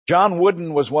John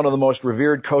Wooden was one of the most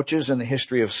revered coaches in the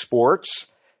history of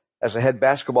sports. As a head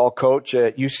basketball coach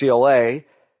at UCLA,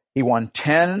 he won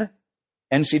 10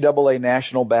 NCAA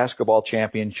national basketball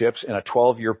championships in a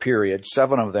 12-year period,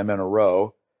 7 of them in a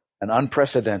row, an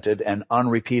unprecedented and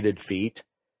unrepeated feat.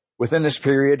 Within this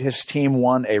period, his team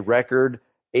won a record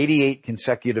 88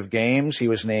 consecutive games. He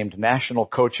was named National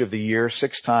Coach of the Year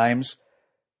 6 times.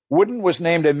 Wooden was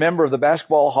named a member of the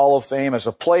Basketball Hall of Fame as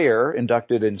a player,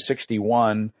 inducted in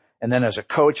 61, and then as a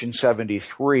coach in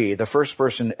 73, the first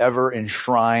person ever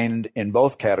enshrined in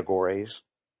both categories.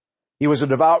 He was a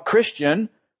devout Christian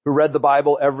who read the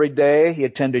Bible every day. He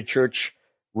attended church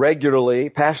regularly,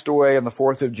 passed away on the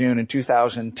 4th of June in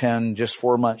 2010, just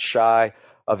 4 months shy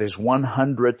of his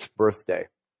 100th birthday.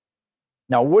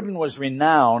 Now, Wooden was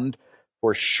renowned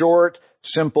for short,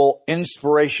 simple,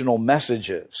 inspirational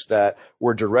messages that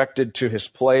were directed to his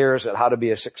players at how to be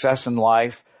a success in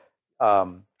life,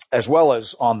 as well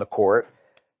as on the court.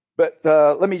 But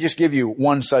let me just give you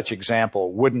one such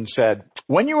example. Wooden said,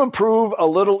 "When you improve a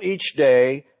little each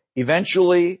day,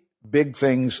 eventually big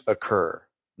things occur.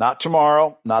 Not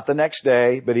tomorrow, not the next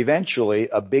day, but eventually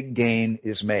a big gain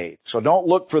is made. So don't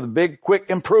look for the big, quick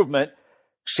improvement.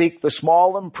 Seek the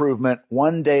small improvement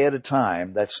one day at a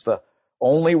time. That's the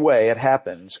only way it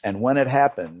happens. And when it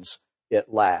happens,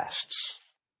 it lasts."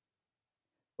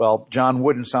 Well, John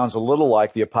Wooden sounds a little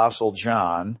like the Apostle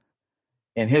John.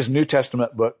 In his New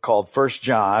Testament book called 1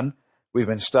 John, we've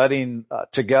been studying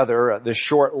together this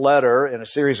short letter in a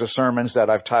series of sermons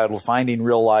that I've titled Finding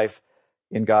Real Life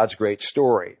in God's Great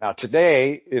Story. Now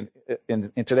today,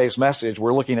 in today's message,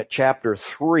 we're looking at chapter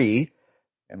 3,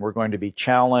 and we're going to be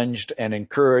challenged and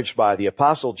encouraged by the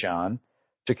Apostle John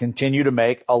to continue to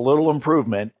make a little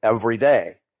improvement every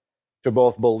day, to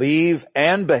both believe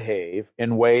and behave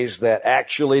in ways that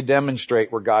actually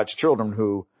demonstrate we're God's children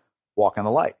who walk in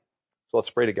the light. So let's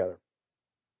pray together.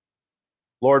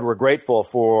 Lord, we're grateful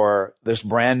for this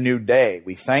brand new day.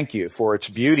 We thank you for its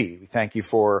beauty. We thank you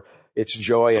for its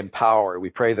joy and power. We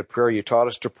pray the prayer you taught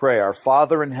us to pray. Our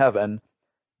Father in heaven,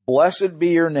 blessed be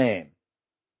your name.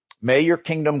 May your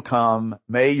kingdom come.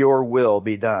 May your will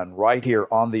be done right here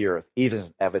on the earth,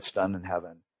 even as it's done in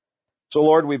heaven. So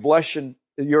Lord, we bless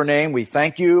your name. We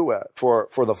thank you for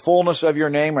the fullness of your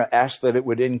name. I ask that it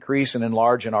would increase and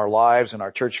enlarge in our lives, in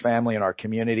our church family, in our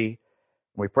community.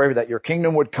 We pray that your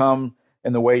kingdom would come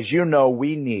in the ways you know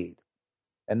we need.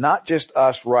 And not just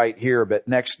us right here, but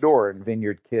next door in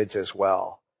Vineyard Kids as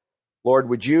well. Lord,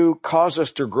 would you cause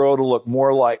us to grow to look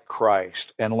more like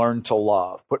Christ and learn to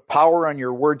love? Put power on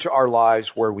your word to our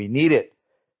lives where we need it,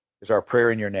 is our prayer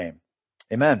in your name.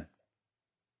 Amen.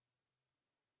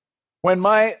 When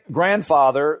my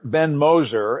grandfather, Ben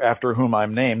Moser, after whom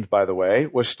I'm named, by the way,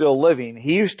 was still living,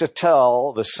 he used to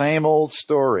tell the same old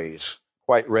stories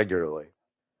quite regularly.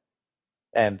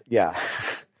 And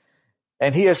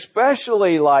and he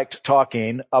especially liked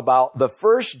talking about the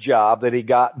first job that he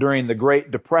got during the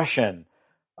Great Depression,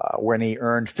 when he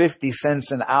earned 50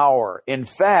 cents an hour. In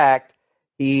fact,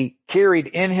 he carried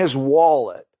in his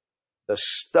wallet the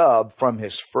stub from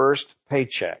his first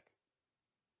paycheck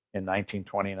in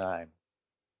 1929.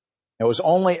 It was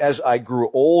only as I grew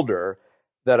older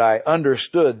that I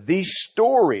understood these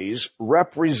stories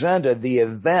represented the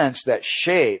events that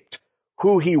shaped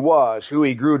who he was, who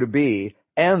he grew to be,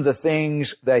 and the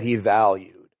things that he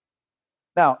valued.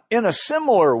 Now, in a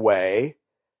similar way,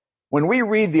 when we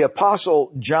read the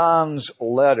Apostle John's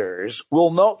letters,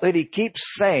 we'll note that he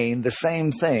keeps saying the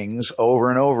same things over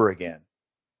and over again.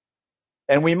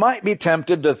 And we might be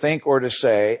tempted to think or to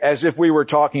say, as if we were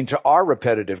talking to our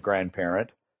repetitive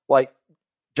grandparent, like,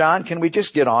 John, can we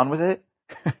just get on with it?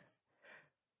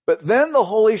 But then the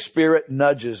Holy Spirit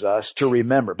nudges us to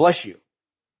remember. Bless you.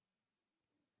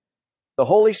 The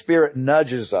Holy Spirit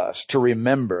nudges us to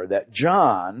remember that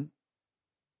John,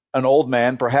 an old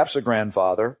man, perhaps a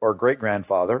grandfather or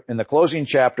great-grandfather, in the closing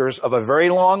chapters of a very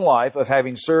long life of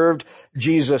having served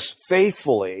Jesus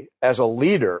faithfully as a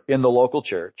leader in the local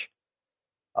church,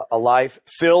 a life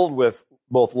filled with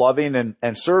both loving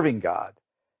and serving God,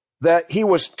 that he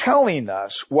was telling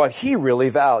us what he really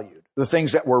valued, the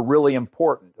things that were really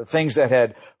important, the things that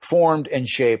had formed and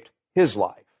shaped his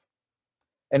life.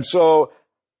 And so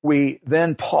we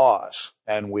then pause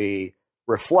and we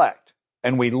reflect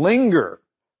and we linger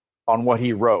on what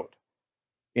he wrote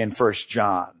in 1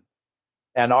 John.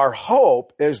 And our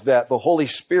hope is that the Holy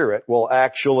Spirit will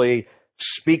actually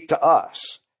speak to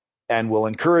us and will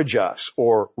encourage us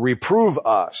or reprove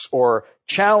us or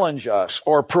challenge us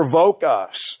or provoke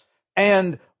us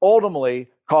and ultimately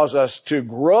cause us to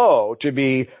grow to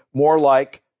be more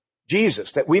like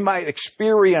Jesus, that we might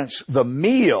experience the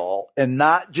meal and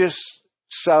not just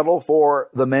settle for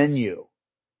the menu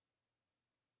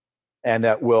and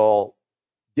that we'll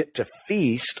get to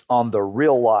feast on the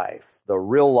real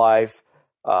life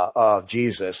of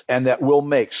Jesus, and that we'll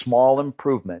make small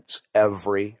improvements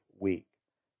every week.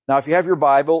 Now, if you have your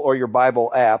Bible or your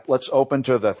Bible app, let's open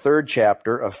to the 3rd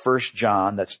chapter of 1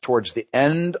 John. That's towards the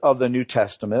end of the New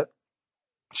Testament,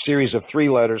 series of 3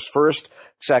 letters, 1st,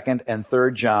 2nd, and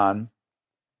 3rd John,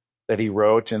 that he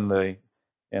wrote in the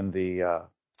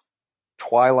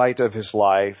twilight of his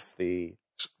life.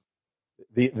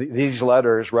 These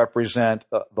letters represent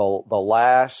the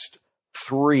last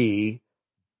 3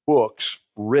 books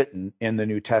written in the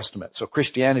New Testament. So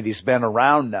Christianity's been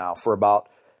around now for about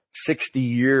 60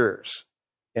 years,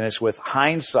 and it's with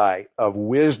hindsight of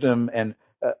wisdom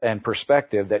and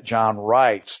perspective that John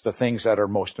writes the things that are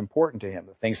most important to him,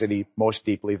 the things that he most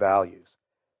deeply values.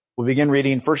 We'll begin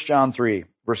reading 1 John 3,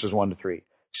 verses 1 to 3.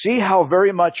 See how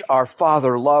very much our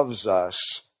Father loves us,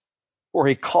 for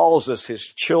he calls us his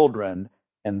children,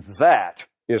 and that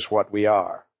is what we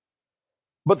are.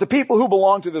 But the people who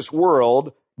belong to this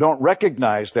world don't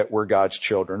recognize that we're God's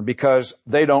children because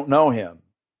they don't know him.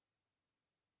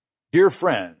 Dear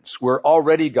friends, we're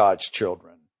already God's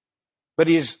children, but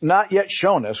he has not yet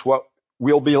shown us what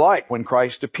we'll be like when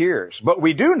Christ appears. But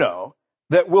we do know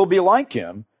that we'll be like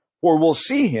him, or we'll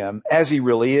see him as he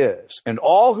really is. And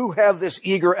all who have this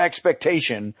eager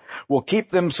expectation will keep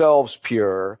themselves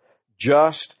pure,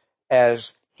 just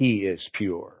as he is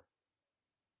pure.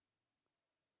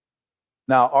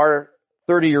 Now, our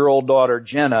 30-year-old daughter,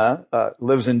 Jenna,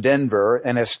 lives in Denver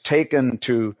and has taken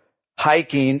to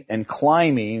hiking and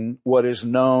climbing what is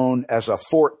known as a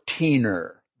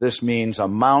 14er. This means a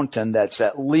mountain that's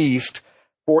at least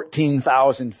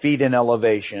 14,000 feet in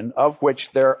elevation, of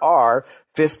which there are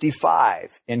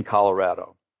 55 in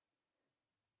Colorado.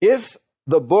 If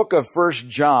the book of 1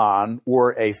 John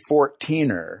were a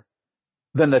 14er,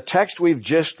 then the text we've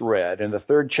just read in the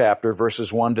 3rd chapter,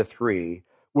 verses 1 to 3,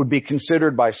 would be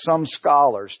considered by some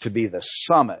scholars to be the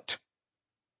summit.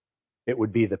 It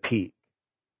would be the peak.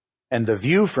 And the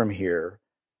view from here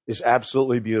is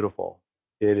absolutely beautiful.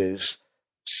 It is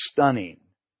stunning,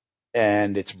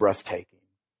 and it's breathtaking.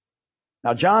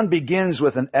 Now, John begins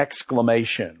with an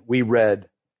exclamation. We read,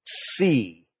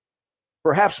 see.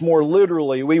 Perhaps more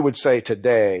literally, we would say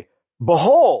today,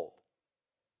 behold.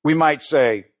 We might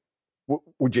say,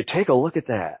 would you take a look at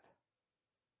that?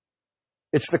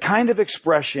 It's the kind of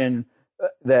expression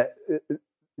that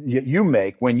you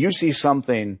make when you see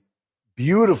something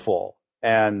beautiful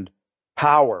and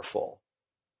powerful.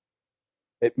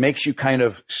 It makes you kind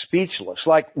of speechless,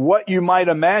 like what you might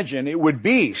imagine it would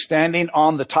be standing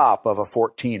on the top of a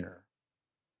 14er.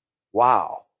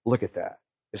 Wow, look at that.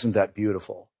 Isn't that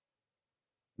beautiful?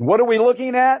 What are we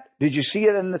looking at? Did you see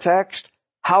it in the text?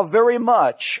 How very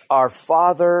much our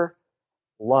Father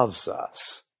loves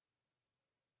us.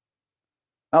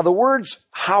 Now, the words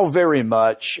how very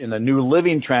much in the New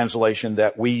Living Translation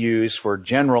that we use for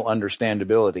general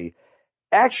understandability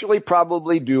actually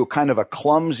probably do kind of a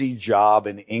clumsy job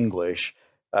in English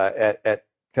at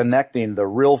connecting the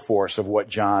real force of what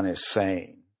John is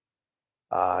saying.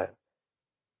 The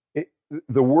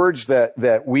words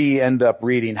that we end up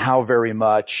reading, how very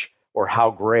much or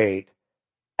how great,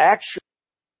 actually,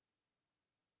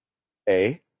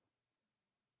 did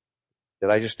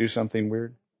I just do something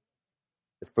weird?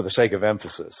 It's for the sake of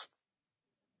emphasis.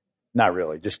 Not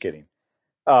really, just kidding.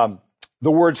 The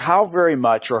words how very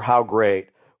much or how great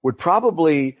would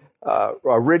probably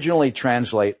originally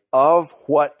translate of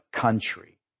what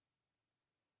country.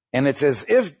 And it's as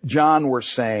if John were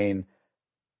saying,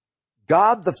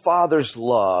 God the Father's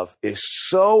love is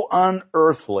so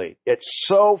unearthly, it's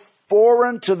so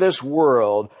foreign to this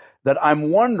world that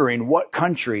I'm wondering what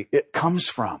country it comes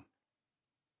from.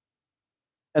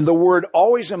 And the word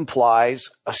always implies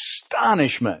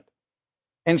astonishment.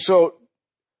 And so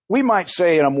we might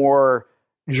say in a more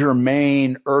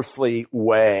germane, earthly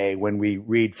way when we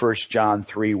read 1 John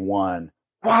 3:1,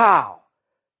 wow!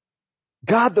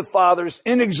 God the Father's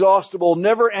inexhaustible,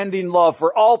 never-ending love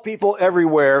for all people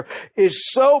everywhere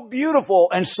is so beautiful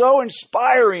and so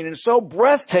inspiring and so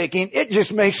breathtaking, it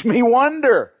just makes me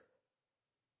wonder.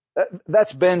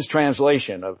 That's Ben's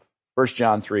translation of 1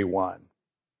 John 3:1.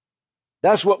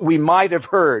 That's what we might have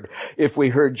heard if we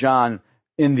heard John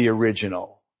in the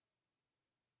original.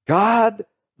 God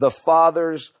the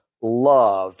Father's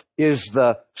love is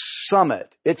the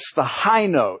summit. It's the high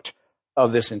note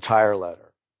of this entire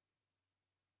letter.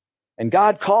 And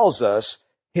God calls us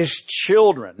his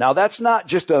children. Now, that's not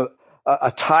just a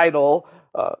title,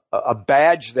 a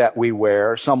badge that we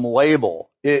wear, some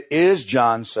label. It is,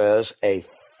 John says, a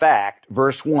fact,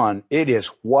 verse 1, it is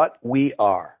what we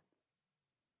are.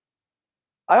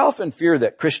 I often fear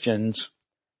that Christians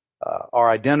are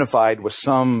identified with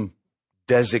some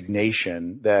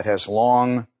designation that has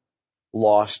long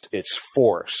lost its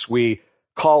force. We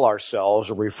call ourselves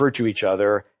or refer to each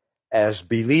other as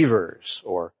believers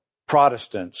or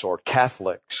Protestants or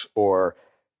Catholics or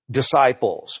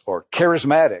disciples or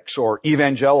charismatics or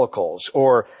evangelicals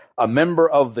or a member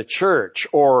of the church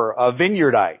or a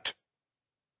vineyardite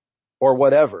or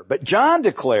whatever. But John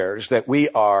declares that we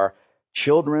are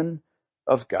children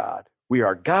of God. We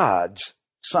are God's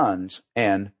sons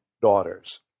and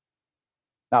daughters.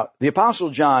 Now, the Apostle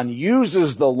John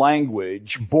uses the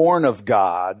language born of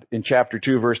God in chapter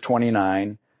 2, verse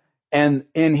 29, and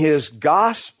in his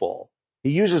gospel, he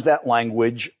uses that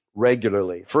language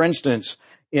regularly. For instance,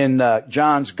 in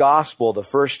John's gospel, the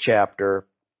first chapter,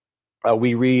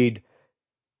 we read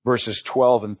verses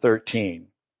 12 and 13.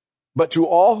 But to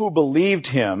all who believed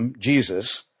him,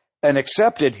 Jesus, and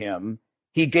accepted him,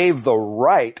 he gave the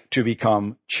right to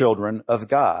become children of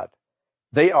God.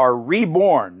 They are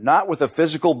reborn, not with a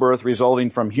physical birth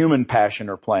resulting from human passion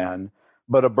or plan,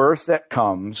 but a birth that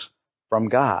comes from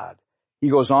God. He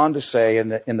goes on to say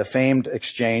in the famed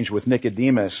exchange with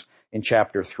Nicodemus in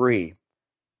chapter 3,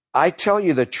 I tell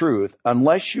you the truth,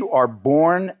 unless you are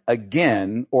born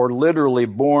again, or literally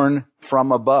born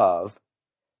from above,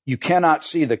 you cannot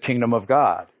see the kingdom of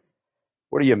God.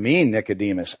 What do you mean?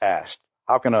 Nicodemus asked.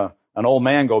 How can an old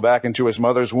man go back into his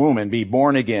mother's womb and be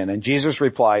born again? And Jesus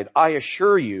replied, I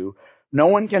assure you, no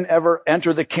one can ever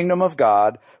enter the kingdom of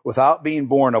God without being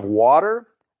born of water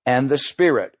and the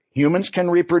Spirit. Humans can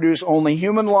reproduce only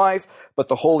human life, but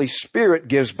the Holy Spirit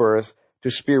gives birth to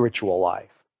spiritual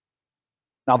life.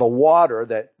 Now, the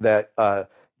water that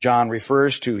John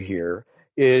refers to here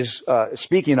is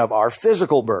speaking of our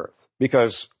physical birth,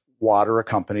 because water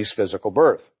accompanies physical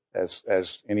birth,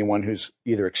 as anyone who's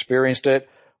either experienced it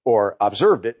or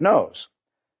observed it knows.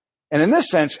 And in this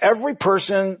sense, every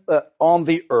person on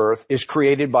the earth is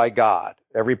created by God.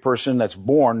 Every person that's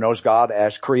born knows God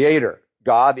as creator.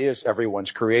 God is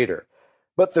everyone's creator.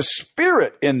 But the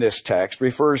Spirit in this text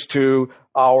refers to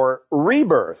our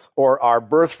rebirth, or our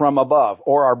birth from above,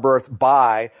 or our birth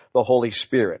by the Holy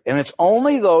Spirit. And it's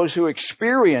only those who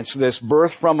experience this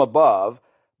birth from above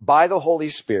by the Holy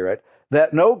Spirit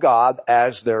that know God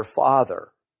as their Father.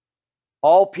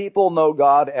 All people know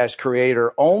God as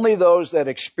creator. Only those that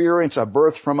experience a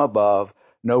birth from above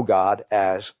know God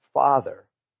as Father.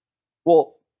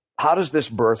 Well, how does this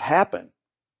birth happen?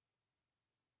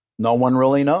 No one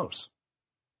really knows.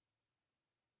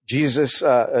 Jesus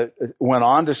went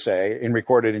on to say, and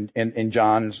recorded in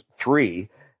John 3,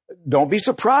 don't be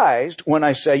surprised when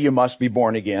I say you must be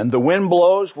born again. The wind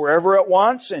blows wherever it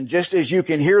wants, and just as you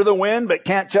can hear the wind but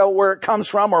can't tell where it comes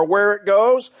from or where it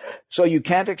goes, so you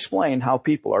can't explain how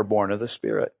people are born of the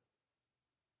Spirit.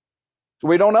 So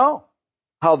we don't know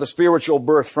how the spiritual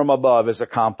birth from above is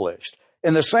accomplished.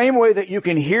 In the same way that you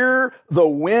can hear the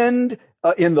wind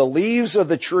in the leaves of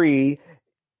the tree,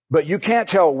 but you can't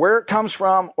tell where it comes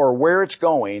from or where it's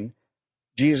going,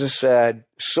 Jesus said,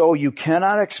 so you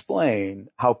cannot explain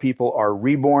how people are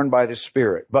reborn by the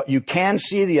Spirit, but you can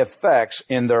see the effects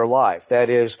in their life. That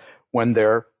is, when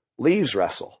their leaves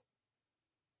wrestle.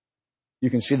 You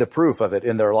can see the proof of it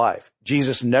in their life.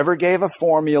 Jesus never gave a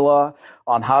formula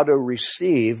on how to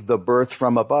receive the birth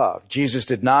from above. Jesus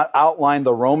did not outline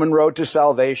the Roman road to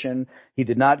salvation. He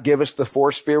did not give us the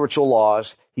 4 spiritual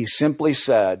laws. He simply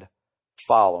said,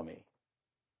 follow me.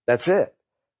 That's it.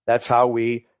 That's how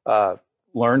we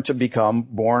learn to become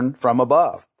born from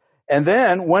above. And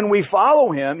then when we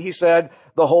follow him, he said,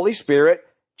 the Holy Spirit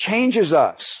changes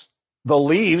us. The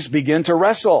leaves begin to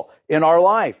wrestle in our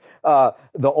life. The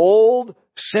old,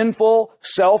 sinful,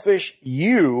 selfish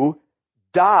you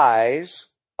dies,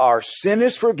 our sin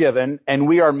is forgiven, and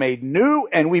we are made new,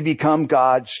 and we become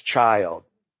God's child.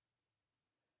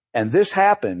 And this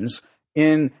happens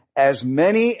in as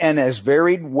many and as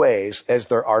varied ways as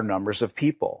there are numbers of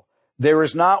people. There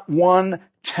is not one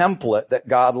template that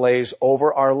God lays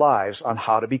over our lives on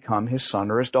how to become his son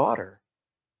or his daughter.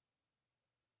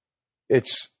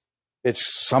 It's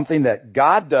something that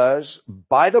God does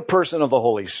by the person of the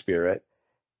Holy Spirit.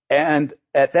 And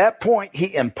at that point,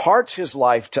 he imparts his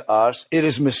life to us. It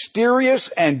is mysterious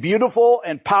and beautiful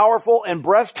and powerful and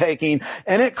breathtaking.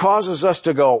 And it causes us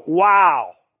to go,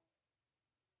 wow.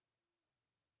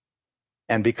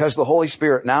 And because the Holy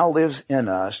Spirit now lives in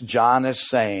us, John is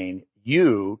saying,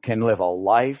 you can live a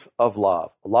life of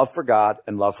love for God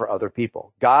and love for other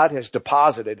people. God has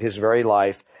deposited his very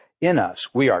life in us.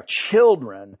 We are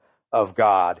children of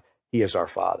God. He is our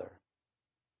Father.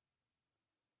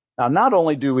 Now, not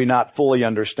only do we not fully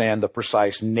understand the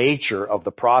precise nature of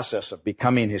the process of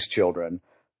becoming his children,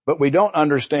 but we don't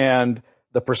understand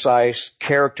the precise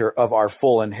character of our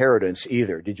full inheritance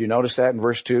either. Did you notice that in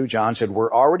verse 2? John said,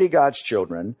 we're already God's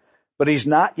children, but he's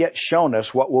not yet shown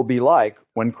us what we'll be like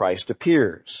when Christ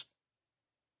appears.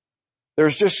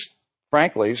 There's just,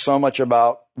 frankly, so much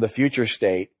about the future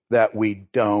state that we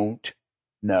don't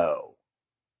know.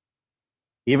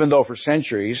 Even though for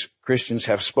centuries Christians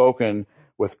have spoken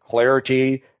with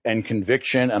clarity and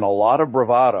conviction and a lot of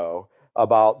bravado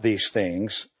about these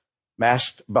things,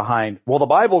 masked behind, well, the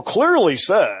Bible clearly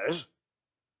says,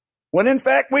 when in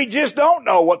fact we just don't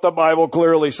know what the Bible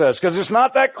clearly says, because it's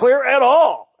not that clear at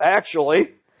all.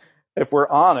 Actually, if we're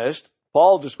honest,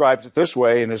 Paul describes it this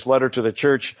way in his letter to the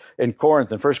church in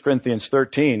Corinth in 1 Corinthians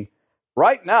 13.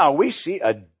 Right now, we see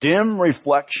a dim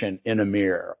reflection in a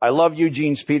mirror. I love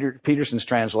Eugene Peterson's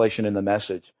translation in the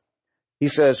Message. He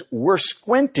says, we're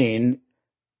squinting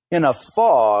in a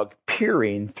fog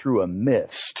peering through a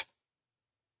mist.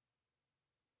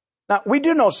 Now, we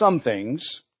do know some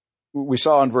things. We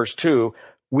saw in verse 2,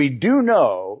 we do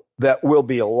know that we'll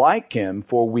be like him,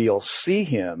 for we'll see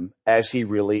him as he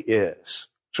really is.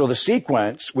 So the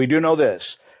sequence, we do know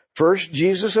this. First,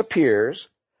 Jesus appears,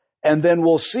 and then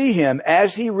we'll see him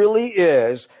as he really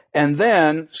is, and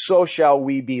then so shall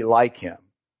we be like him.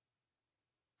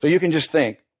 So you can just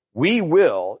think, we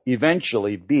will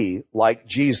eventually be like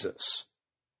Jesus.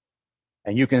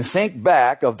 And you can think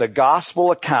back of the gospel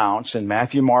accounts in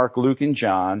Matthew, Mark, Luke, and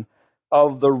John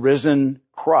of the risen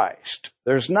Christ.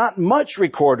 There's not much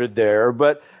recorded there,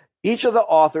 but each of the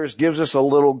authors gives us a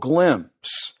little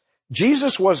glimpse.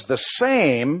 Jesus was the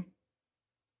same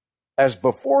as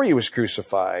before he was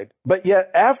crucified, but yet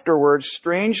afterwards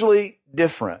strangely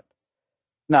different.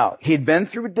 Now, he'd been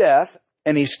through death,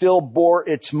 and he still bore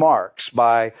its marks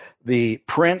by the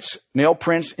nail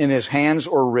prints in his hands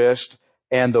or wrist,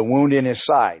 and the wound in his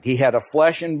side. He had a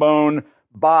flesh and bone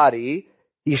body.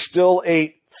 He still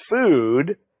ate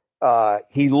food.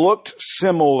 He looked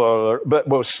similar, but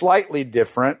was slightly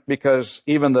different because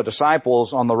even the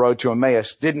disciples on the road to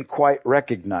Emmaus didn't quite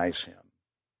recognize him.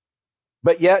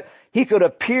 But yet, he could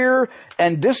appear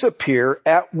and disappear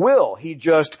at will. He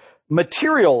just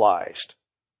materialized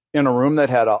in a room that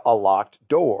had a locked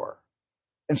door.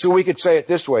 And so we could say it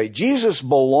this way. Jesus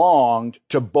belonged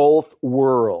to both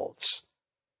worlds.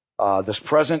 This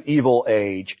present evil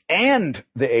age and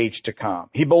the age to come.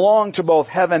 He belonged to both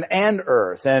heaven and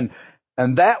earth, and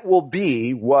that will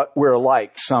be what we're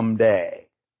like someday.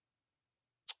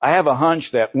 I have a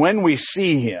hunch that when we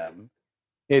see him,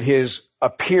 it is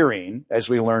appearing, as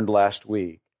we learned last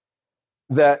week,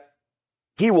 that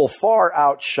he will far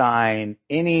outshine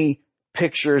any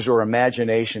pictures or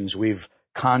imaginations we've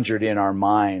conjured in our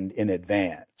mind in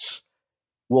advance.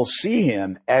 We'll see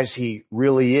him as he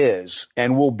really is,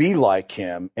 and we'll be like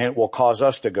him, and it will cause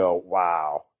us to go,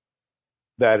 wow,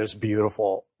 that is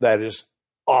beautiful, that is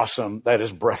awesome, that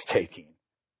is breathtaking.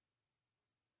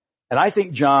 And I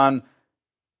think John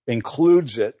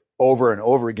includes it over and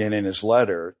over again in his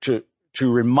letter to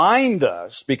remind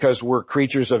us, because we're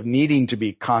creatures of needing to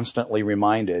be constantly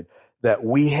reminded, that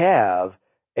we have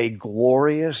a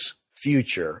glorious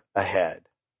future ahead.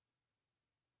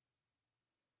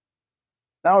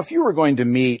 Now, if you were going to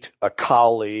meet a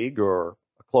colleague or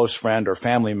a close friend or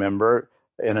family member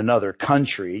in another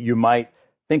country, you might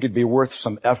think it'd be worth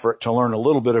some effort to learn a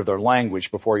little bit of their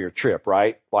language before your trip,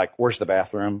 right? Like, where's the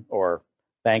bathroom? Or,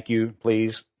 thank you,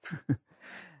 please.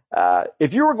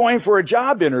 If you were going for a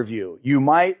job interview, you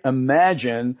might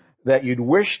imagine that you'd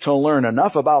wish to learn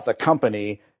enough about the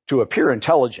company to appear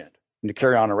intelligent and to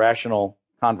carry on a rational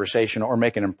conversation or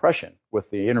make an impression with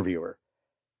the interviewer.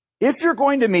 If you're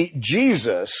going to meet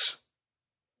Jesus,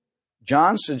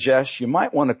 John suggests you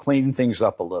might want to clean things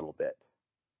up a little bit.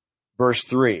 Verse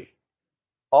 3,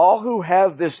 all who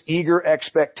have this eager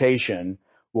expectation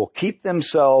will keep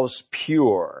themselves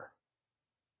pure,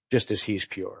 just as he's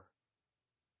pure.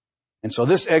 And so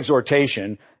this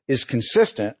exhortation is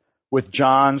consistent with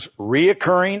John's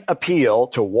reoccurring appeal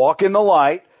to walk in the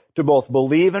light, to both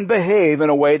believe and behave in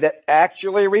a way that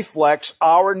actually reflects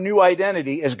our new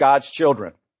identity as God's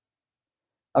children.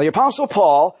 Now, the Apostle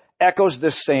Paul echoes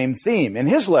this same theme in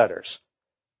his letters.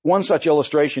 One such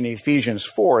illustration in Ephesians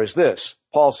 4 is this.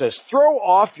 Paul says, throw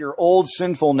off your old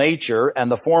sinful nature and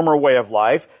the former way of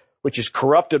life, which is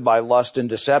corrupted by lust and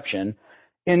deception.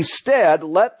 Instead,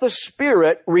 let the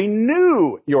Spirit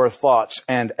renew your thoughts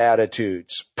and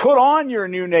attitudes. Put on your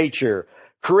new nature,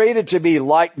 created to be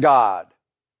like God,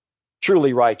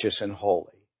 truly righteous and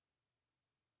holy.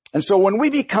 And so when we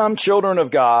become children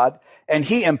of God and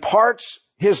he imparts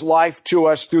his life to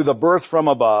us through the birth from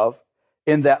above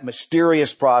in that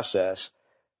mysterious process.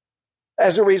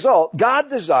 As a result, God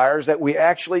desires that we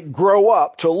actually grow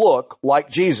up to look like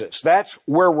Jesus. That's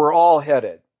where we're all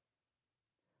headed.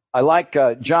 I like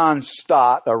John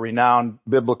Stott, a renowned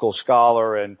biblical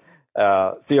scholar and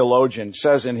theologian,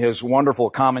 says in his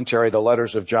wonderful commentary, The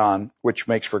Letters of John, which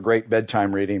makes for great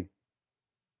bedtime reading.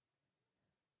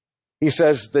 He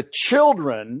says, the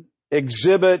children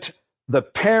exhibit the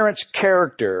parents'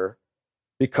 character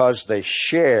because they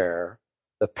share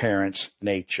the parents'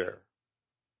 nature.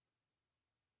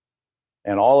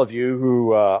 And all of you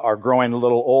who are growing a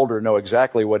little older know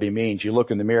exactly what he means. You look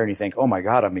in the mirror and you think, oh my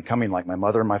God, I'm becoming like my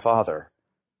mother and my father.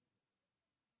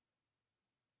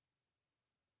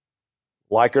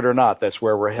 Like it or not, that's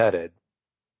where we're headed.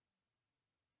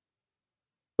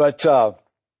 But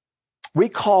we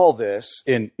call this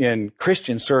in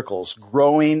Christian circles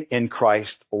growing in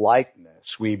Christ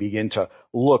likeness. We begin to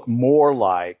look more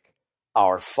like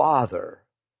our Father.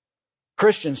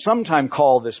 Christians sometimes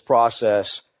call this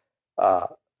process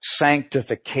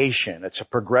sanctification. It's a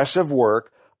progressive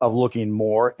work of looking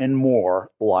more and more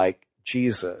like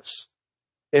Jesus.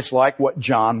 It's like what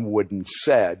John Wooden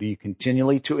said. You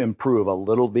continually to improve a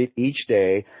little bit each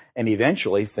day, and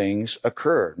eventually things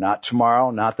occur. Not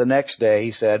tomorrow, not the next day,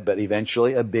 he said, but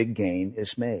eventually a big gain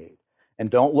is made. And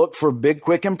don't look for big,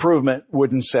 quick improvement,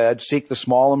 Wooden said. Seek the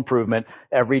small improvement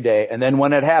every day, and then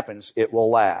when it happens, it will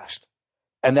last.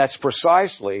 And that's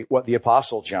precisely what the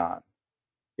Apostle John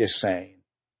is saying.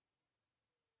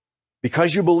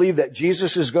 Because you believe that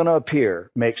Jesus is going to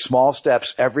appear, make small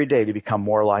steps every day to become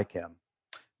more like him.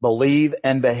 Believe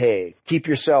and behave. Keep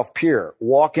yourself pure.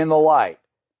 Walk in the light.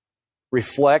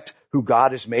 Reflect who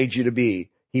God has made you to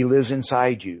be. He lives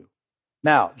inside you.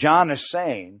 Now, John is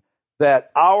saying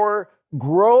that our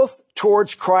growth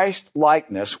towards Christ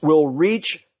likeness will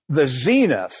reach the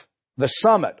zenith, the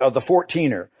summit of the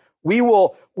 14er. We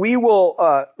will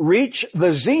reach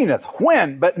the zenith.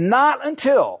 When? But not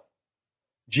until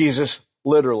Jesus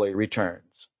literally returns.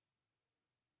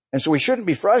 And so we shouldn't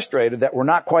be frustrated that we're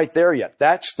not quite there yet.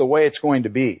 That's the way it's going to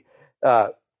be.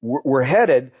 We're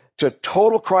headed to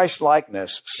total Christ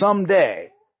likeness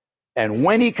someday. And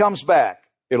when he comes back,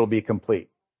 it'll be complete.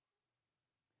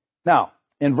 Now,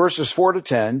 in verses 4 to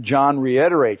 10, John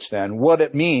reiterates then what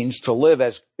it means to live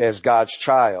as God's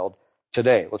child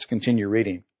today. Let's continue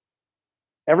reading.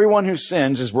 Everyone who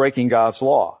sins is breaking God's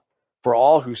law. For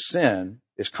all sin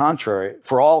is contrary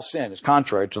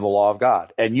to the law of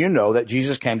God. And you know that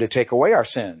Jesus came to take away our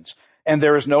sins, and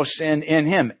there is no sin in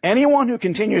him. Anyone who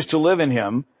continues to live in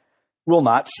him will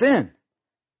not sin.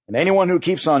 And anyone who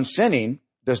keeps on sinning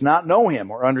does not know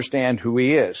him or understand who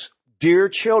he is. Dear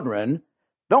children,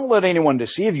 don't let anyone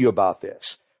deceive you about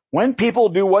this. When people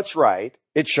do what's right,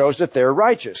 it shows that they're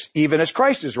righteous, even as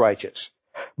Christ is righteous.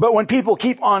 But when people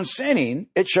keep on sinning,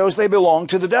 it shows they belong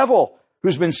to the devil,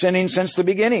 who's been sinning since the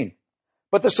beginning.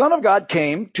 But the Son of God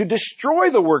came to destroy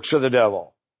the works of the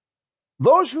devil.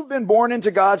 Those who've been born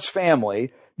into God's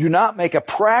family do not make a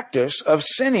practice of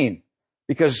sinning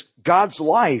because God's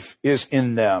life is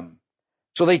in them.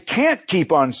 So they can't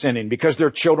keep on sinning because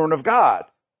they're children of God.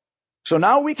 So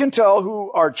now we can tell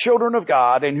who are children of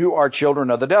God and who are children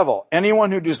of the devil.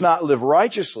 Anyone who does not live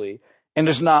righteously and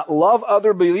does not love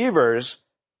other believers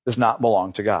does not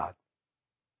belong to God.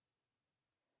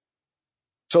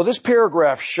 So this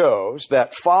paragraph shows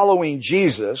that following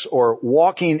Jesus or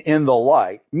walking in the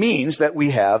light means that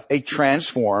we have a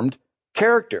transformed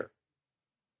character.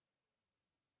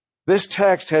 This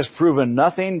text has proven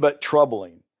nothing but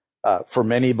troubling for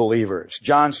many believers.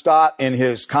 John Stott, in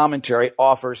his commentary,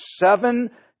 offers 7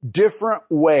 different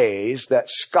ways that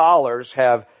scholars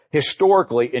have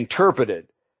historically interpreted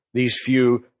these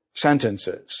few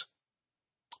sentences.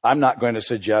 I'm not going to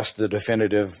suggest the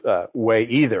definitive way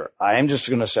either. I am just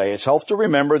going to say it's helpful to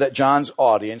remember that John's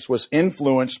audience was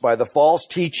influenced by the false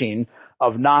teaching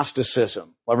of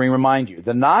Gnosticism. Let me remind you,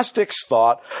 the Gnostics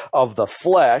thought of the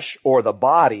flesh or the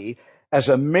body as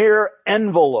a mere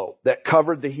envelope that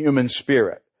covered the human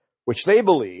spirit, which they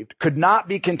believed could not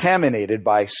be contaminated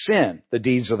by sin, the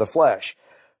deeds of the flesh.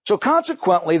 So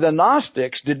consequently, the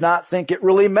Gnostics did not think it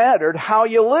really mattered how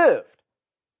you lived.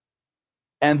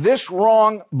 And this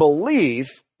wrong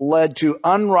belief led to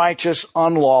unrighteous,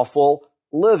 unlawful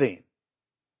living.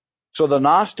 So the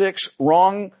Gnostics'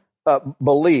 wrong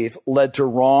belief led to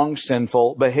wrong,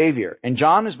 sinful behavior. And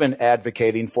John has been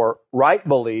advocating for right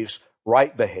beliefs,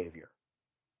 right behavior.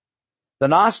 The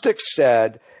Gnostics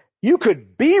said, you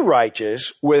could be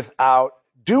righteous without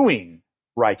doing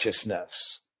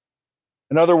righteousness.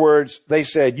 In other words, they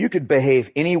said you could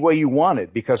behave any way you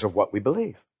wanted because of what we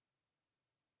believe.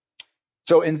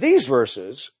 So in these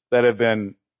verses that have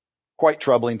been quite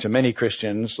troubling to many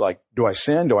Christians, like, do I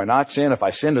sin? Do I not sin? If I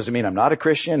sin, does it mean I'm not a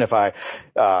Christian?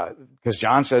 Because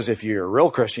John says if you're a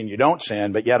real Christian, you don't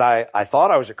sin, but yet I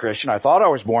thought I was a Christian. I thought I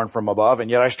was born from above,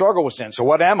 and yet I struggle with sin. So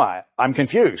what am I? I'm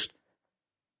confused.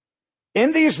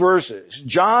 In these verses,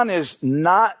 John is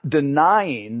not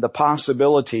denying the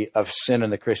possibility of sin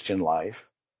in the Christian life.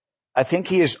 I think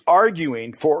he is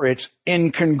arguing for its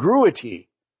incongruity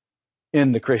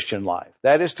in the Christian life.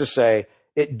 That is to say,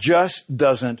 it just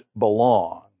doesn't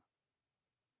belong.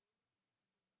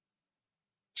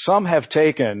 Some have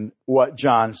taken what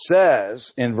John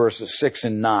says in verses 6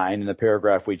 and 9 in the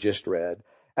paragraph we just read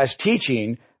as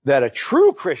teaching that a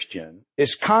true Christian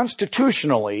is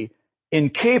constitutionally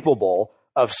incapable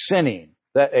of sinning,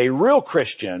 that a real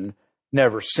Christian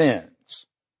never sins.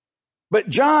 But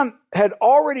John had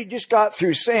already just got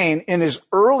through saying in his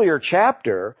earlier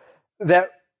chapter that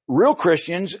real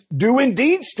Christians do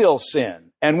indeed still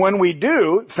sin. And when we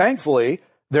do, thankfully,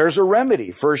 there's a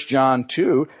remedy. 1 John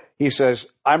 2, he says,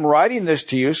 I'm writing this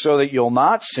to you so that you'll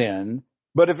not sin.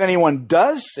 But if anyone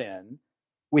does sin,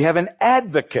 we have an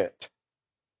advocate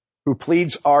who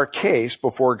pleads our case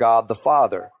before God the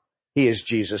Father. He is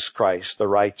Jesus Christ, the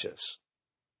righteous.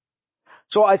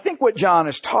 So I think what John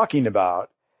is talking about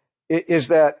is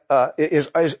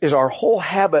our whole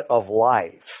habit of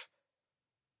life.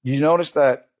 You notice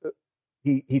that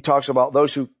he talks about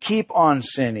those who keep on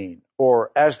sinning,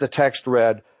 or as the text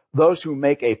read, those who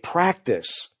make a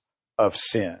practice of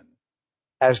sin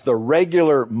as the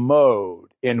regular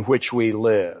mode in which we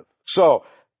live. So,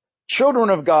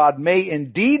 children of God may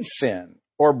indeed sin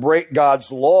or break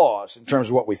God's laws in terms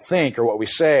of what we think or what we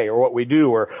say or what we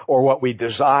do or what we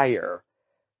desire.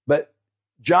 But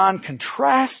John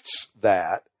contrasts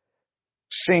that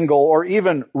single or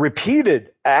even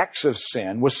repeated acts of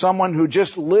sin with someone who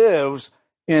just lives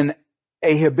in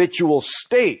a habitual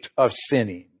state of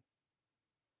sinning.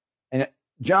 And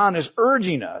John is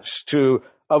urging us to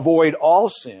avoid all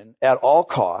sin at all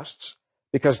costs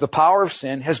because the power of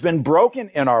sin has been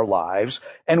broken in our lives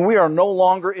and we are no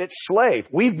longer its slave.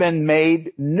 We've been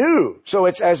made new. So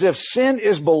it's as if sin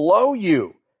is below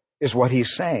you, is what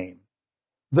he's saying.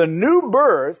 The new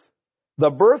birth, the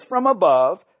birth from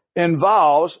above,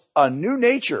 involves a new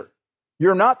nature.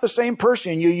 You're not the same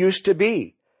person you used to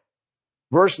be.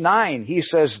 Verse 9, he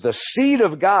says the seed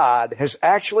of God has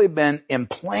actually been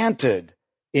implanted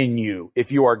in you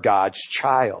if you are God's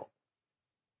child.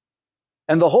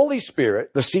 And the Holy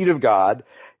Spirit, the seed of God,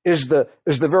 is the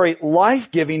very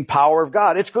life-giving power of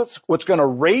God. It's what's going to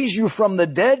raise you from the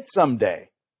dead someday.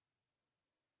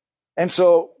 And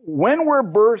so when we're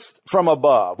birthed from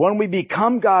above, when we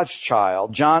become God's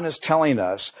child, John is telling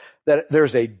us that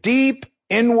there's a deep,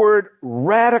 inward,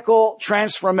 radical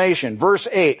transformation. Verse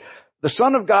 8, the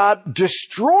Son of God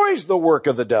destroys the work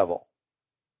of the devil.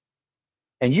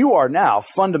 And you are now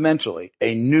fundamentally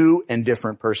a new and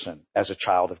different person as a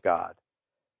child of God.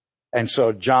 And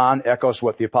so John echoes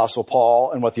what the Apostle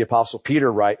Paul and what the Apostle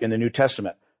Peter write in the New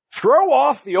Testament. Throw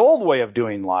off the old way of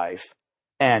doing life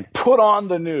and put on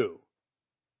the new.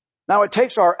 Now, it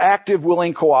takes our active,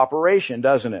 willing cooperation,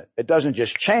 doesn't it? It doesn't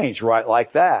just change right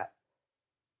like that.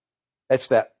 It's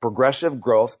that progressive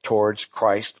growth towards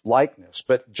Christ likeness.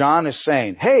 But John is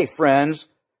saying, hey, friends,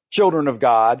 children of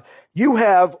God, you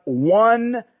have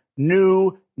one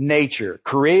new nature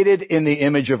created in the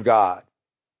image of God.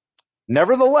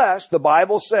 Nevertheless, the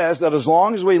Bible says that as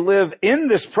long as we live in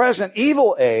this present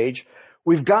evil age,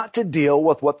 we've got to deal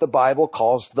with what the Bible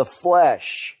calls the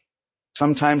flesh,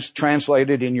 sometimes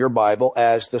translated in your Bible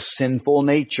as the sinful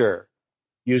nature,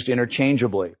 used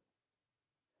interchangeably.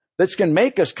 This can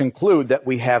make us conclude that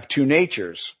we have two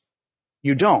natures.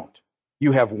 You don't.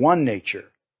 You have one nature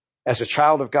as a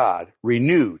child of God,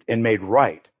 renewed and made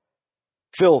right,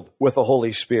 filled with the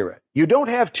Holy Spirit. You don't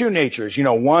have two natures,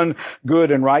 one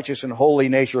good and righteous and holy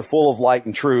nature full of light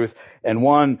and truth, and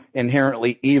one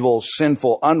inherently evil,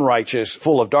 sinful, unrighteous,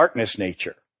 full of darkness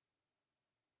nature.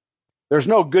 There's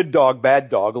no good dog, bad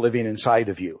dog living inside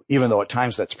of you, even though at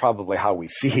times that's probably how we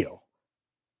feel.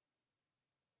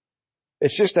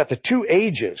 It's just that the two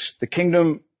ages, the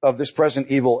kingdom of this present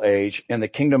evil age and the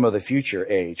kingdom of the future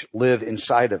age, live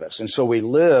inside of us. And so we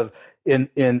live in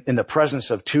the presence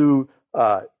of two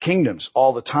kingdoms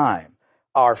all the time.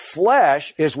 Our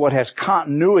flesh is what has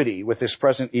continuity with this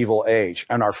present evil age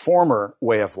and our former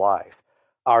way of life.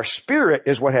 Our spirit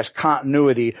is what has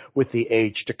continuity with the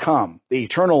age to come, the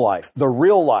eternal life, the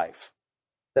real life,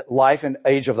 that life and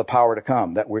age of the power to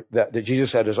come that Jesus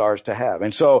said is ours to have.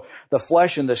 And so the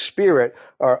flesh and the spirit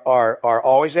are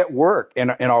always at work in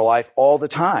our life all the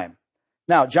time.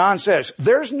 Now, John says,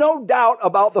 there's no doubt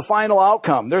about the final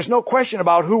outcome. There's no question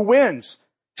about who wins.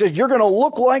 He says, you're going to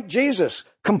look like Jesus,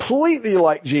 completely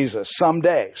like Jesus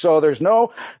someday. So there's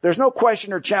no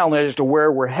question or challenge as to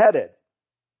where we're headed.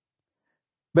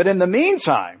 But in the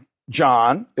meantime,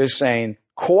 John is saying,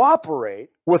 cooperate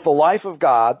with the life of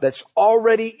God that's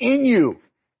already in you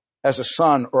as a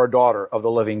son or a daughter of the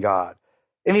living God.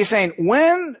 And he's saying,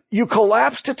 when you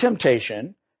collapse to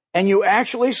temptation and you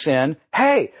actually sin,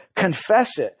 hey,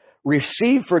 confess it,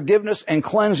 receive forgiveness and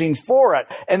cleansing for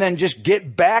it, and then just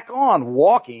get back on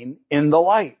walking in the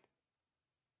light.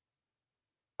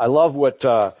 I love what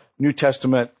New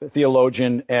Testament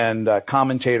theologian and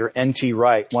commentator N.T.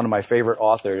 Wright, one of my favorite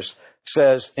authors,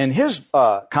 says in his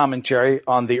commentary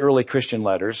on the early Christian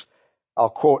letters. I'll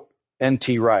quote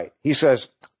N.T. Wright. He says,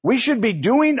 we should be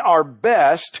doing our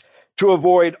best to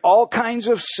avoid all kinds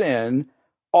of sin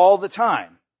all the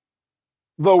time,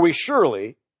 though we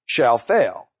surely shall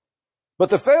fail. But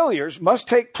the failures must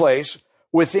take place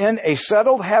within a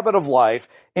settled habit of life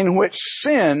in which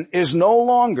sin is no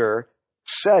longer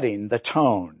setting the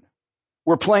tone.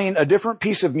 We're playing a different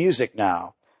piece of music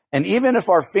now. And even if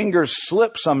our fingers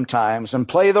slip sometimes and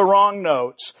play the wrong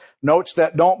notes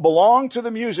that don't belong to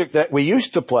the music that we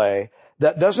used to play,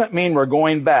 that doesn't mean we're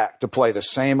going back to play the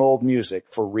same old music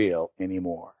for real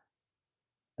anymore.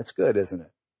 That's good, isn't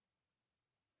it?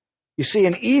 You see,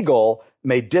 an eagle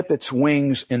may dip its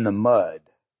wings in the mud,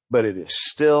 but it is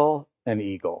still an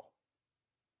eagle.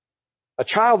 A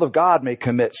child of God may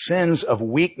commit sins of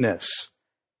weakness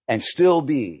and still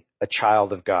be a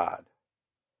child of God.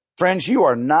 Friends, you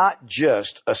are not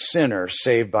just a sinner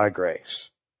saved by grace.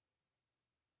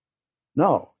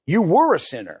 No, you were a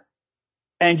sinner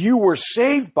and you were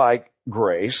saved by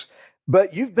grace,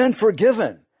 but you've been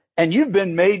forgiven and you've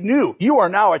been made new. You are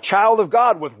now a child of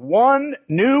God with one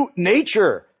new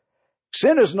nature.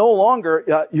 Sin is no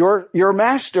longer your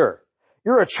master.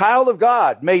 You're a child of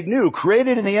God, made new,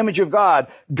 created in the image of God.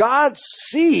 God's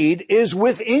seed is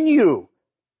within you.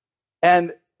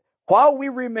 And while we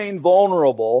remain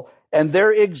vulnerable, and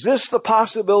there exists the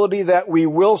possibility that we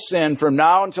will sin from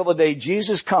now until the day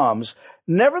Jesus comes,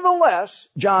 nevertheless,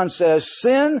 John says,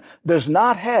 sin does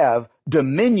not have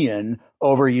dominion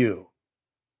over you.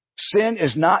 Sin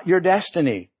is not your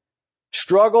destiny.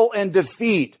 Struggle and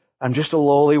defeat. I'm just a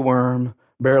lowly worm,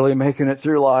 barely making it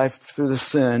through life, through the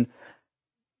sin.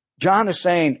 John is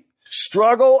saying,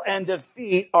 struggle and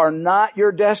defeat are not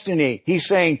your destiny. He's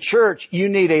saying, church, you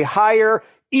need a higher,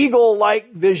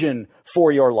 eagle-like vision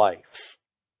for your life.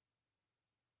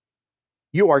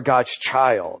 You are God's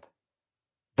child.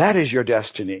 That is your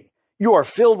destiny. You are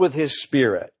filled with His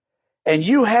Spirit. And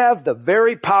you have the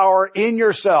very power in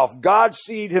yourself. God's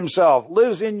seed Himself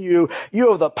lives in you. You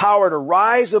have the power to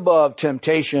rise above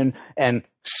temptation and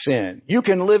sin. You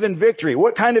can live in victory.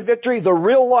 What kind of victory? The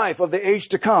real life of the age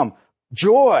to come.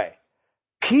 Joy,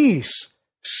 peace,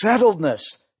 settledness,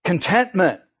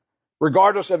 contentment,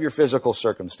 regardless of your physical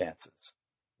circumstances.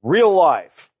 Real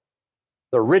life,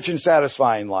 the rich and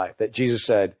satisfying life that Jesus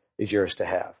said is yours to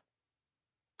have.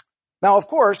 Now, of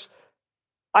course,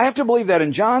 I have to believe that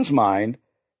in John's mind,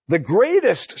 the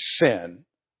greatest sin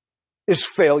is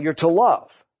failure to love.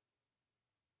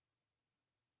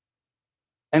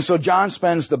 And so John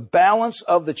spends the balance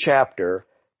of the chapter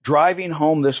driving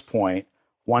home this point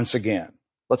once again.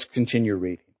 Let's continue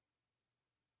reading.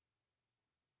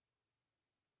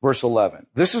 Verse 11.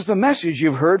 This is the message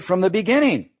you've heard from the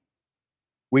beginning.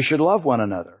 We should love one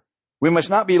another. We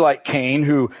must not be like Cain,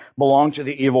 who belonged to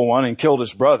the evil one and killed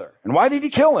his brother. And why did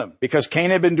he kill him? Because Cain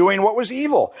had been doing what was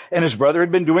evil, and his brother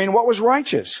had been doing what was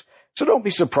righteous. So don't be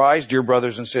surprised, dear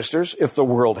brothers and sisters, if the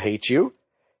world hates you.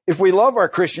 If we love our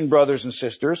Christian brothers and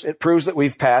sisters, it proves that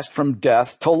we've passed from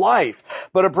death to life.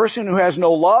 But a person who has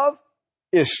no love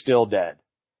is still dead.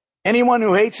 Anyone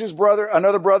who hates his brother,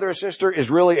 another brother or sister, is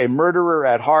really a murderer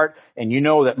at heart, and you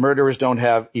know that murderers don't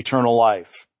have eternal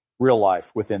life, real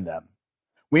life within them.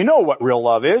 We know what real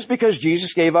love is because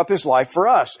Jesus gave up His life for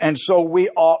us. And so we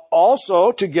ought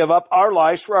also to give up our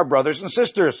lives for our brothers and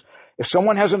sisters. If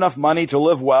someone has enough money to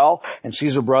live well and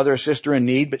sees a brother or sister in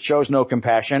need but shows no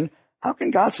compassion, how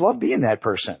can God's love be in that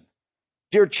person?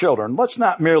 Dear children, let's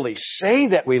not merely say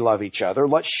that we love each other.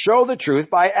 Let's show the truth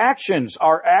by actions.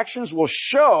 Our actions will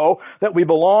show that we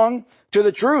belong to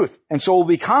the truth. And so we'll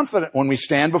be confident when we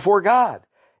stand before God.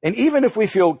 And even if we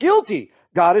feel guilty,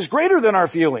 God is greater than our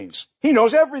feelings. He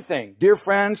knows everything. Dear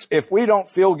friends, if we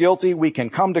don't feel guilty, we can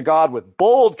come to God with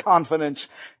bold confidence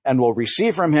and we'll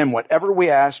receive from Him whatever we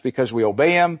ask because we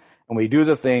obey Him and we do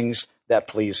the things that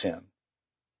please Him.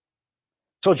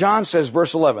 So John says,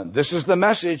 verse 11, this is the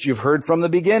message you've heard from the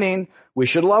beginning. We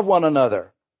should love one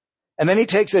another. And then he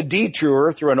takes a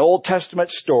detour through an Old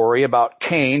Testament story about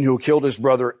Cain who killed his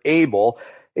brother Abel,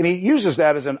 and he uses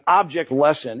that as an object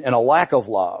lesson in a lack of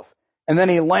love. And then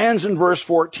he lands in verse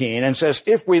 14 and says,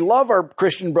 if we love our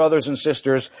Christian brothers and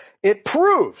sisters, it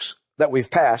proves that we've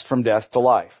passed from death to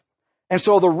life. And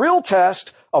so the real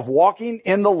test of walking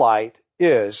in the light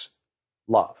is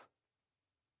love.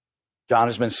 John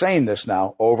has been saying this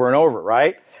now over and over,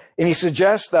 right? And he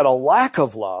suggests that a lack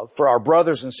of love for our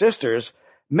brothers and sisters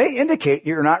may indicate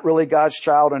you're not really God's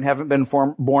child and haven't been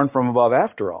born from above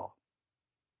after all.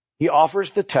 He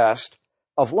offers the test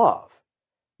of love.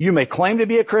 You may claim to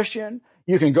be a Christian.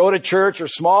 You can go to church or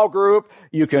small group.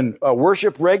 You can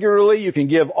worship regularly. You can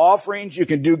give offerings. You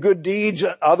can do good deeds,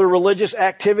 other religious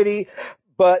activity.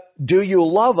 But do you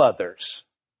love others?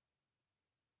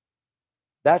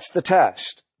 That's the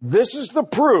test. This is the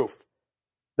proof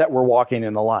that we're walking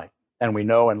in the light and we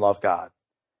know and love God.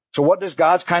 So what does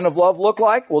God's kind of love look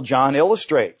like? Well, John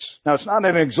illustrates. Now, it's not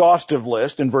an exhaustive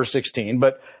list in verse 16,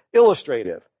 but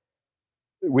illustrative.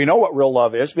 We know what real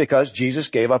love is because Jesus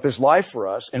gave up his life for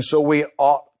us, and so we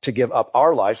ought to give up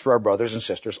our lives for our brothers and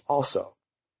sisters also.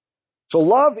 So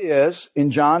love is,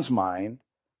 in John's mind,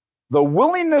 the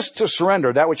willingness to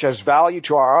surrender that which has value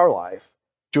to our life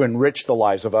to enrich the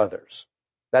lives of others.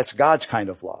 That's God's kind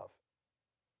of love.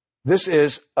 This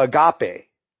is agape,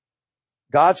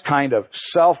 God's kind of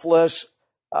selfless,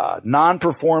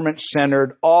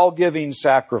 non-performance-centered, all-giving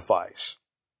sacrifice.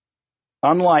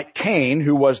 Unlike Cain,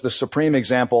 who was the supreme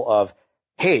example of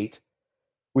hate,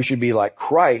 we should be like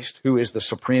Christ, who is the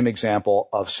supreme example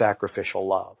of sacrificial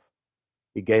love.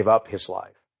 He gave up his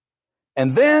life.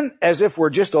 And then, as if we're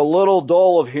just a little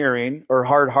dull of hearing or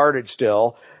hard-hearted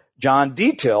still, John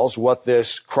details what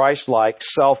this Christ-like,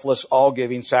 selfless,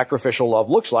 all-giving, sacrificial love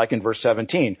looks like in verse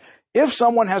 17. If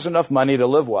someone has enough money to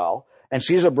live well and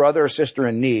sees a brother or sister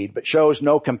in need but shows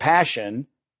no compassion,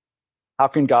 how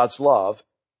can God's love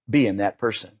be in that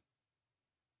person?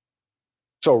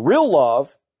 So real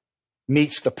love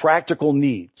meets the practical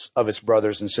needs of its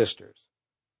brothers and sisters.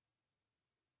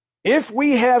 If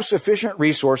we have sufficient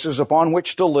resources upon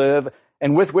which to live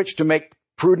and with which to make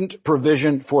prudent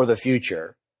provision for the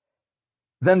future,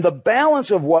 then the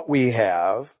balance of what we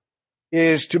have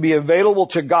is to be available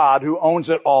to God who owns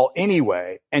it all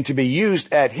anyway and to be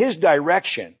used at his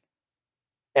direction,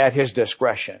 at his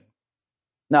discretion.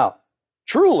 Now,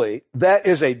 truly, that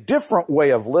is a different way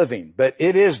of living, but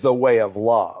it is the way of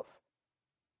love.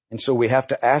 And so we have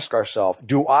to ask ourselves,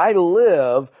 do I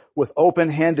live with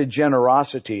open-handed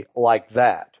generosity like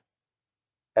that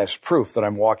as proof that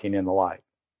I'm walking in the light?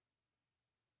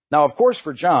 Now, of course,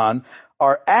 for John,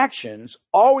 our actions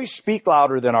always speak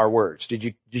louder than our words. Did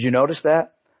you notice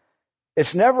that?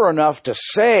 It's never enough to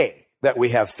say that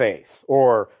we have faith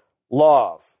or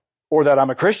love or that I'm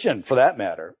a Christian for that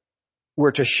matter.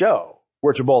 We're to show.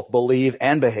 We're to both believe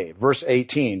and behave. Verse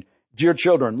 18, dear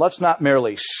children, let's not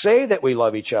merely say that we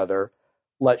love each other.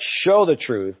 Let's show the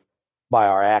truth by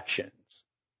our actions.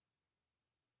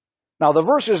 Now, the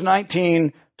verses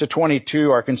 19 to 22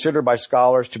 are considered by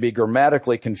scholars to be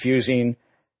grammatically confusing,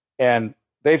 and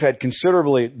they've had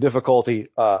considerably difficulty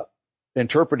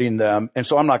interpreting them, and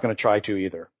so I'm not going to try to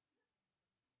either.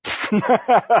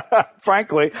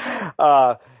 Frankly,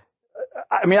 I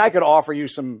could offer you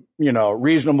some,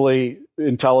 reasonably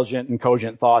intelligent and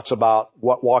cogent thoughts about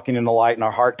what walking in the light and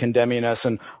our heart condemning us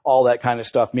and all that kind of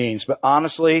stuff means. But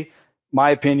honestly,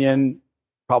 my opinion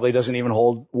probably doesn't even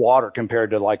hold water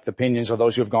compared to like the opinions of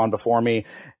those who have gone before me.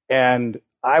 And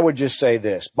I would just say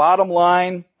this. Bottom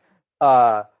line,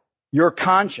 your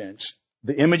conscience,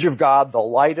 the image of God, the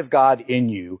light of God in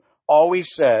you,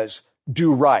 always says,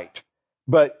 do right.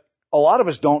 But a lot of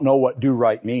us don't know what do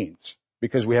right means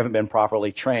because we haven't been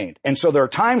properly trained. And so there are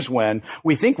times when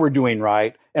we think we're doing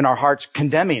right and our heart's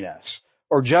condemning us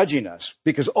or judging us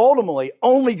because ultimately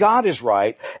only God is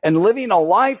right and living a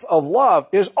life of love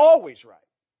is always right.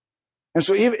 And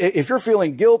so if you're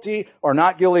feeling guilty or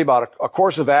not guilty about a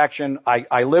course of action,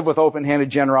 I live with open-handed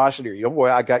generosity, or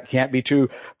I can't be too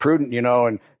prudent,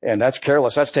 and that's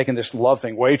careless. That's taking this love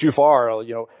thing way too far,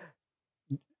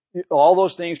 all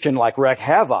those things can wreak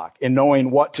havoc in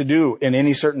knowing what to do in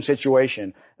any certain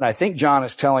situation. And I think John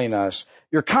is telling us,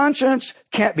 your conscience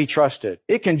can't be trusted.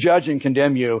 It can judge and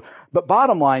condemn you. But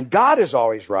bottom line, God is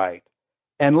always right.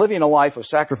 And living a life of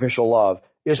sacrificial love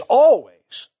is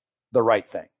always the right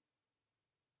thing.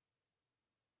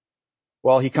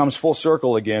 Well, he comes full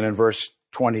circle again in verse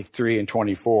 23 and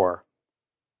 24.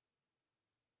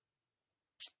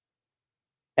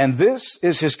 And this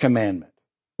is his commandment.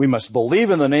 We must believe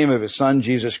in the name of his Son,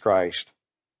 Jesus Christ,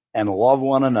 and love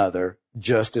one another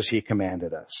just as he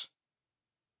commanded us.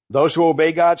 Those who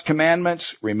obey God's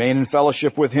commandments remain in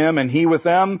fellowship with Him and He with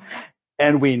them.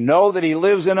 And we know that He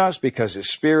lives in us because His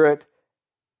Spirit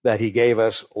that He gave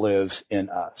us lives in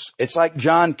us. It's like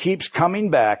John keeps coming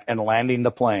back and landing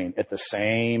the plane at the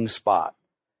same spot.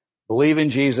 Believe in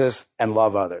Jesus and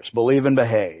love others. Believe and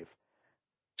behave.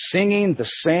 Singing the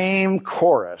same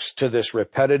chorus to this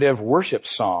repetitive worship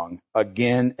song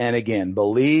again and again.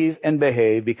 Believe and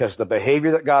behave, because the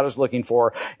behavior that God is looking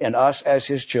for in us as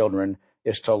His children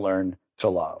is to learn to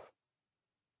love.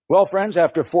 Well, friends,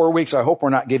 after 4 weeks, I hope we're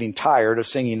not getting tired of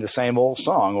singing the same old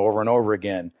song over and over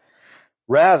again.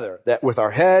 Rather, that with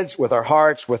our heads, with our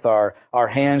hearts, with our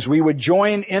hands, we would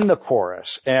join in the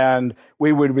chorus and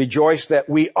we would rejoice that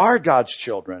we are God's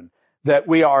children, that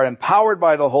we are empowered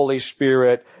by the Holy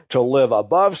Spirit to live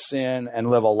above sin and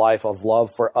live a life of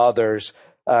love for others,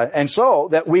 and so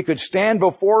that we could stand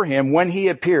before Him when He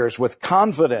appears with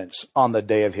confidence on the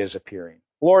day of His appearing.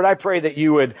 Lord, I pray that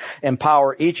You would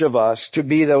empower each of us to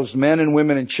be those men and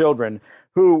women and children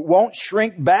who won't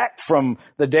shrink back from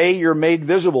the day You're made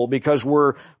visible, because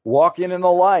we're walking in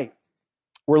the light.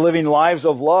 We're living lives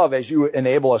of love as You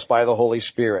enable us by the Holy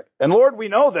Spirit. And Lord, we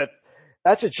know that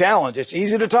that's a challenge. It's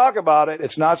easy to talk about it.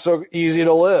 It's not so easy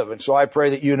to live. And so I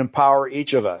pray that You'd empower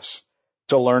each of us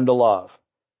to learn to love.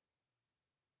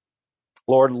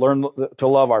 Lord, learn to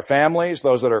love our families,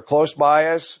 those that are close by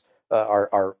us,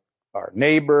 our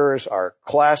neighbors, our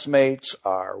classmates,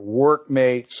 our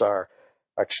workmates, our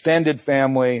extended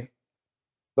family,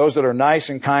 those that are nice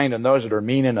and kind and those that are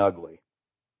mean and ugly.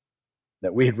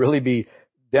 That we'd really be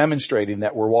demonstrating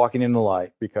that we're walking in the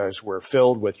light because we're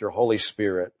filled with Your Holy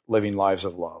Spirit, living lives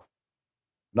of love.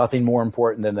 Nothing more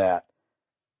important than that.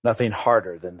 Nothing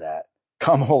harder than that.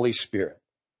 Come, Holy Spirit.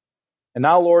 And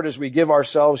now, Lord, as we give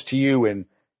ourselves to You in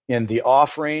the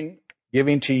offering,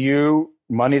 giving to You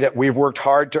money that we've worked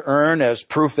hard to earn as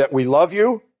proof that we love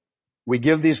You, we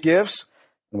give these gifts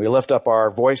and we lift up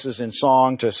our voices in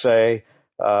song to say,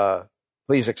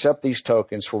 please accept these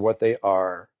tokens for what they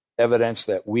are, evidence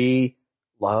that we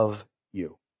love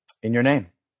You. In Your name.